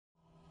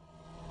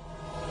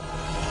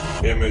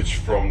Image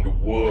from the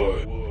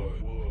wood.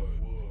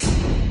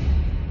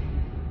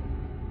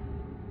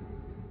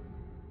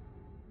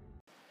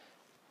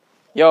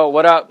 Yo,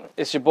 what up?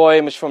 It's your boy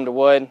Image from the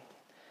Wood,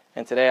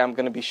 and today I'm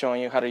going to be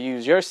showing you how to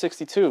use your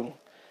 62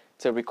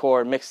 to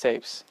record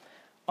mixtapes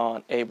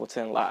on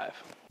Ableton Live.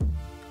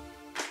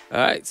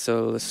 Alright,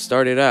 so let's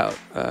start it out.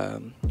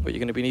 What you're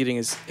going to be needing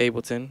is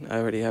Ableton. I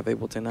already have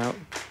Ableton out.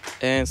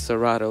 And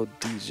Serato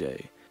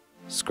DJ.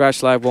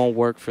 Scratch Live won't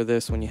work for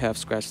this when you have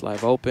Scratch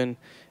Live open.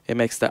 It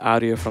makes the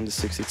audio from the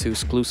 62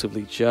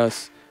 exclusively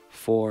just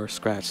for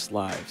Scratch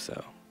Live.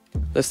 So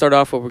let's start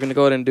off. What we're going to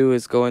go ahead and do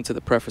is go into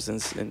the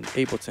preferences in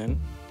Ableton.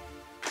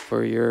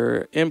 For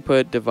your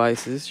input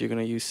devices, you're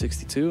going to use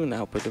 62. And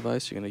output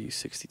device, you're going to use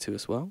 62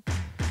 as well.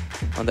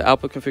 On the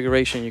output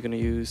configuration, you're going to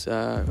use,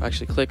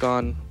 actually click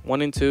on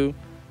 1 and 2,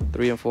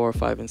 3 and 4,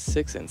 5 and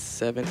 6, and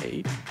 7,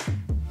 8.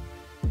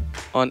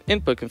 On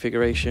input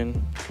configuration,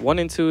 1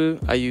 and 2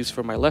 I use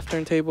for my left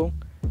turntable,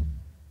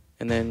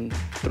 and then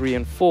 3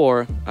 and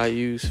 4 I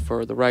use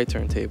for the right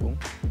turntable.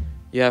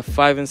 You have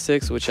 5 and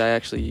 6, which I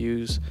actually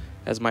use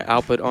as my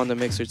output on the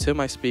mixer to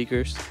my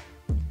speakers.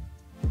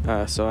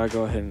 So I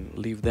go ahead and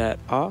leave that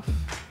off.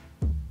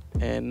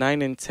 And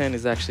 9 and 10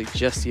 is actually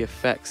just the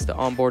effects, the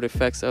onboard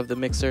effects of the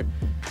mixer.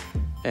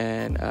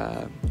 And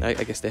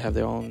I guess they have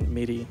their own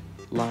MIDI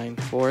line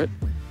for it.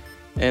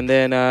 And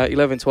then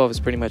 11, 12 is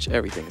pretty much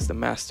everything. It's the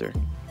master,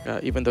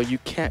 even though you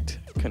can't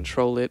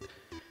control it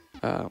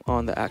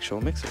on the actual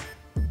mixer.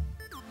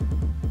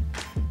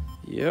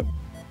 Yep.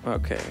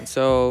 Okay, and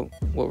so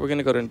what we're going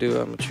to go ahead and do,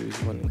 I'm going to choose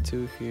 1 and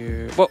 2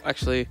 here. Well,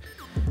 actually,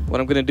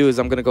 what I'm going to do is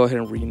I'm going to go ahead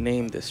and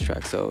rename this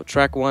track. So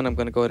track 1, I'm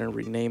going to go ahead and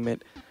rename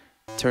it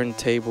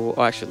turntable,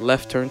 oh, actually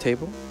left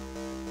turntable.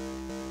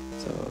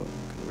 So I'm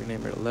going to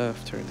rename it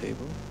left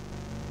turntable.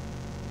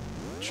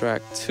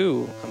 Track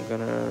 2, I'm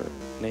going to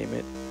name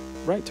it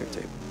right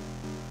turntable.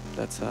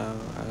 That's how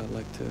I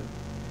like to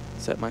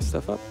set my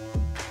stuff up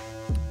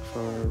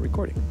for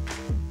recording.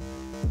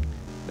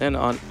 Then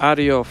on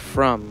audio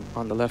from,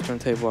 on the left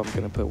turntable, I'm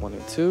going to put 1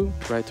 and 2.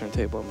 Right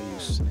turntable, I'm going to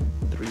use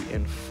 3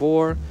 and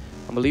 4. I'm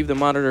going to leave the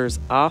monitors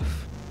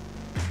off,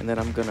 and then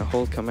I'm going to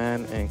hold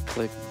command and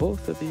click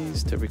both of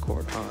these to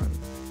record on.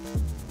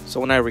 So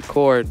when I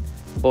record,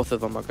 both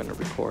of them are going to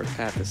record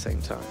at the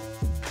same time.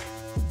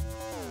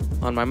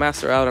 On my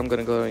master out, I'm going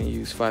to go and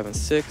use 5 and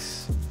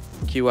 6.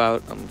 Cue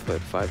out, I'm going to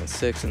put 5 and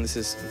 6, and this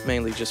is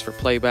mainly just for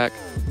playback.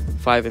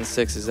 5 and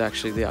 6 is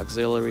actually the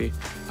auxiliary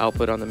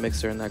output on the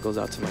mixer, and that goes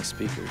out to my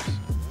speakers.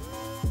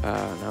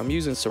 Now I'm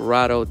using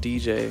Serato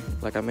DJ.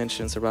 Like I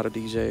mentioned, Serato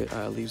DJ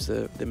leaves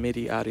the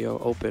MIDI audio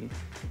open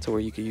to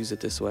where you can use it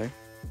this way.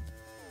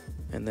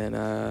 And then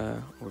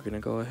we're going to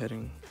go ahead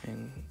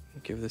and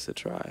give this a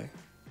try.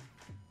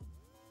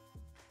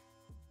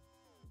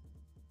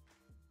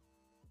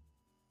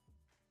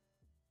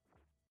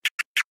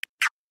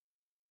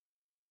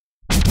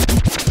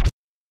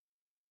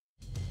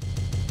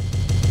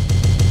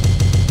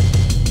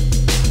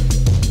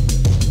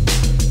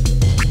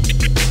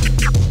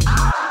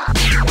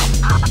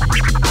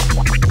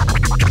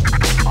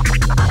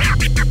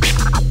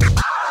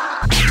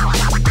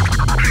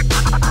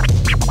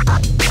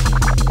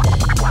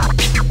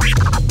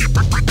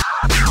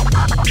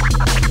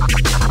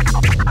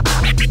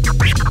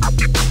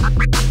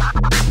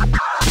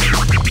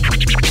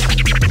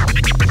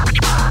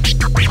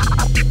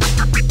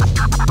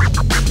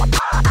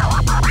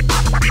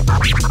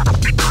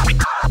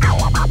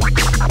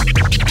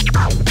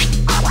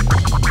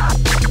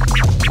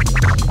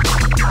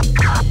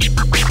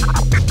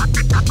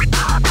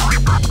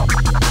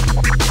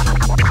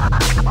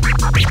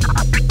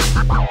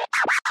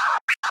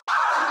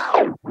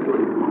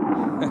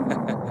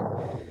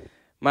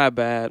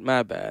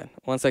 My bad.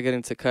 Once I get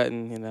into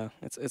cutting, you know,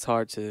 it's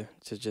hard to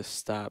just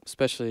stop.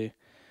 Especially,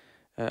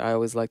 I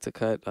always like to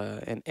cut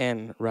an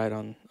N right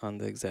on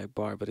the exact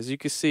bar. But as you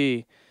can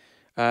see,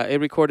 it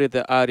recorded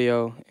the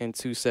audio in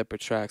 2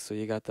 separate tracks. So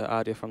you got the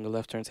audio from the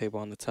left turntable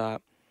on the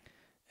top,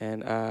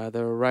 and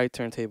the right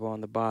turntable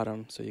on the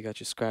bottom. So you got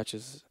your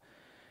scratches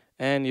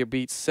and your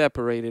beats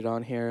separated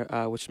on here,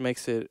 which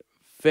makes it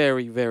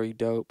very, very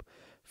dope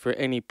for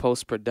any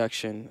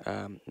post-production.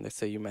 Let's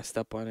say you messed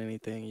up on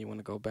anything, you want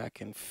to go back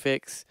and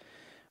fix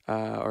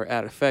or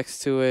add effects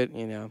to it,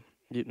 you know,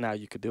 now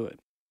you could do it.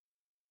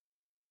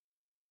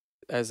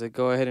 As I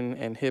go ahead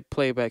and hit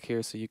playback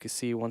here, so you can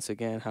see once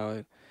again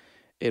how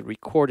it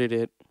recorded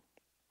it.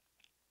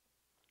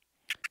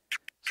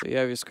 So you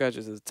have your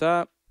scratches at the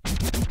top,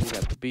 you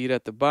got the beat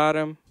at the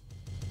bottom,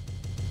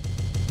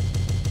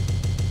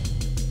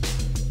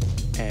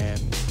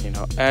 and you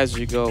know, as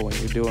you go when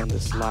you're doing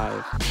this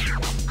live,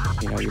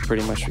 you know, you're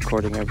pretty much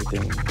recording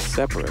everything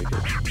separated,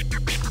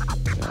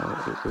 you know,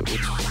 which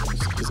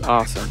is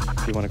awesome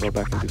if you want to go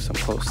back and do some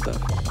post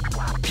stuff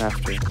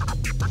after. You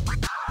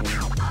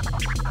know,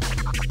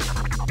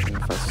 and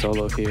if I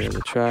solo here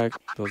the track,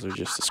 those are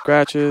just the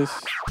scratches.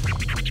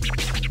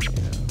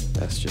 You know,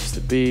 that's just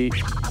the beat.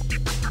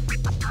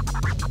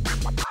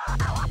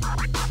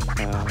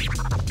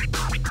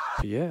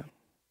 But yeah,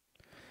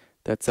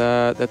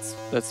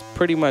 that's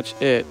pretty much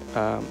it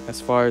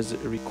as far as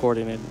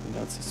recording it. You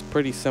know, it's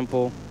pretty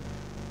simple.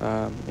 You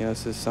know,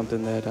 this is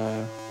something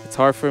that it's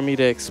hard for me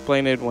to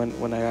explain it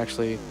when I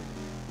actually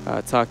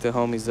talk to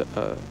homies,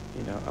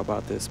 you know,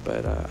 about this.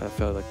 But I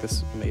felt like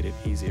this made it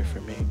easier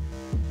for me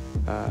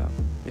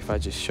if I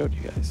just showed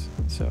you guys.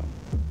 So,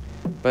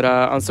 but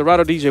on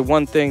Serato DJ,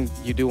 one thing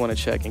you do want to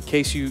check in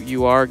case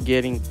you are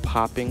getting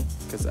popping,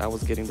 because I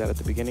was getting that at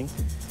the beginning.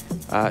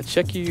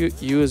 Check your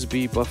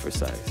USB buffer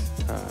size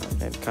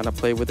and kind of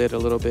play with it a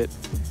little bit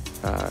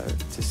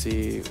to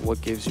see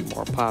what gives you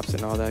more pops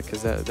and all that,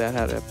 because that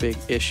had a big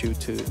issue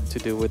to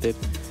do with it.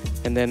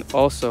 And then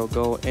also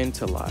go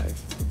into live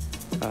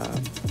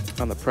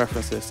on the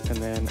preferences and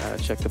then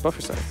check the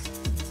buffer size.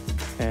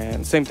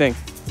 And same thing,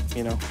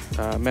 you know,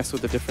 mess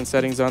with the different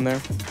settings on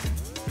there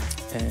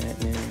and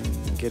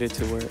then get it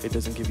to where it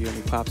doesn't give you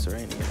any pops or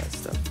any of that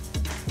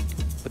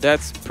stuff. But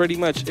that's pretty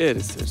much it.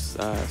 It's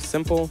just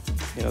simple.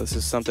 You know, this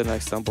is something I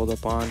stumbled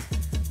upon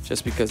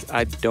just because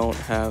I don't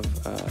have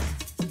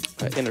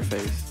an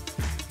interface.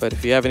 But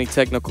if you have any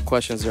technical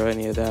questions or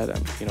any of that,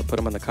 you know, put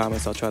them in the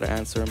comments. I'll try to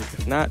answer them.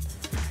 If not,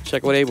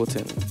 check with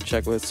Ableton.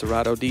 Check with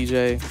Serato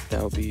DJ.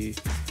 That'll be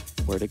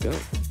where to go.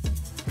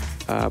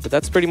 But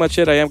that's pretty much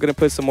it. I am going to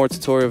put some more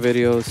tutorial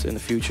videos in the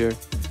future.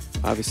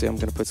 Obviously, I'm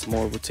going to put some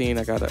more routine.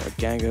 I got a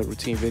gang of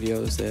routine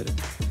videos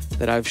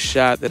that I've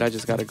shot that I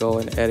just got to go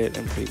and edit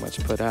and pretty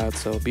much put out.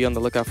 So be on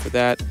the lookout for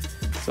that.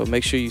 So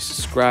make sure you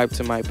subscribe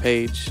to my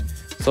page,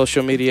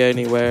 social media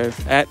anywhere,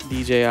 at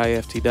DJ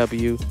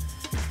IFTW.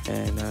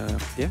 And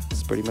yeah,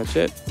 that's pretty much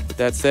it. With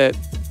that said,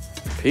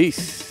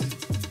 peace.